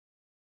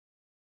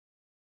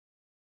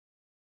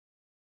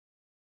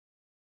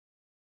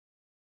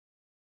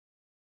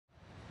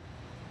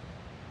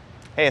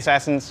Hey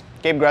Assassins,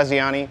 Gabe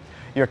Graziani,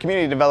 your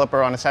community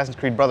developer on Assassin's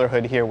Creed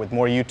Brotherhood here with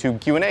more YouTube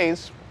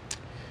Q&As.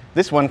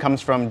 This one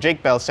comes from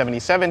Jake Bell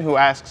 77 who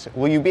asks,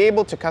 will you be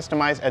able to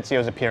customize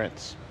Ezio's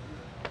appearance?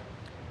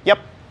 Yep.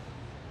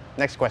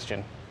 Next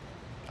question.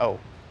 Oh,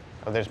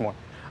 there's more.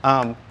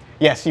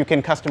 Yes, you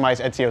can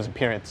customize Ezio's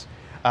appearance.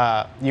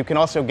 You can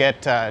also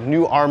get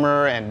new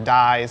armor and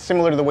dyes,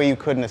 similar to the way you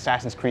could in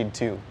Assassin's Creed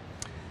 2.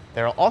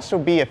 There will also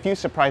be a few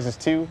surprises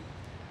too,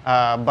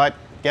 but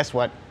guess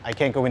what? I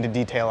can't go into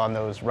detail on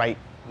those right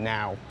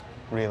now,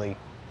 really.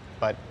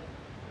 But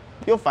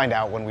you'll find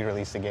out when we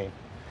release the game.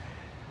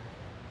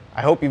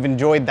 I hope you've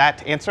enjoyed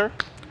that answer.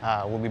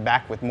 We'll be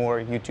back with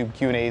more YouTube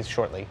Q&As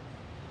shortly.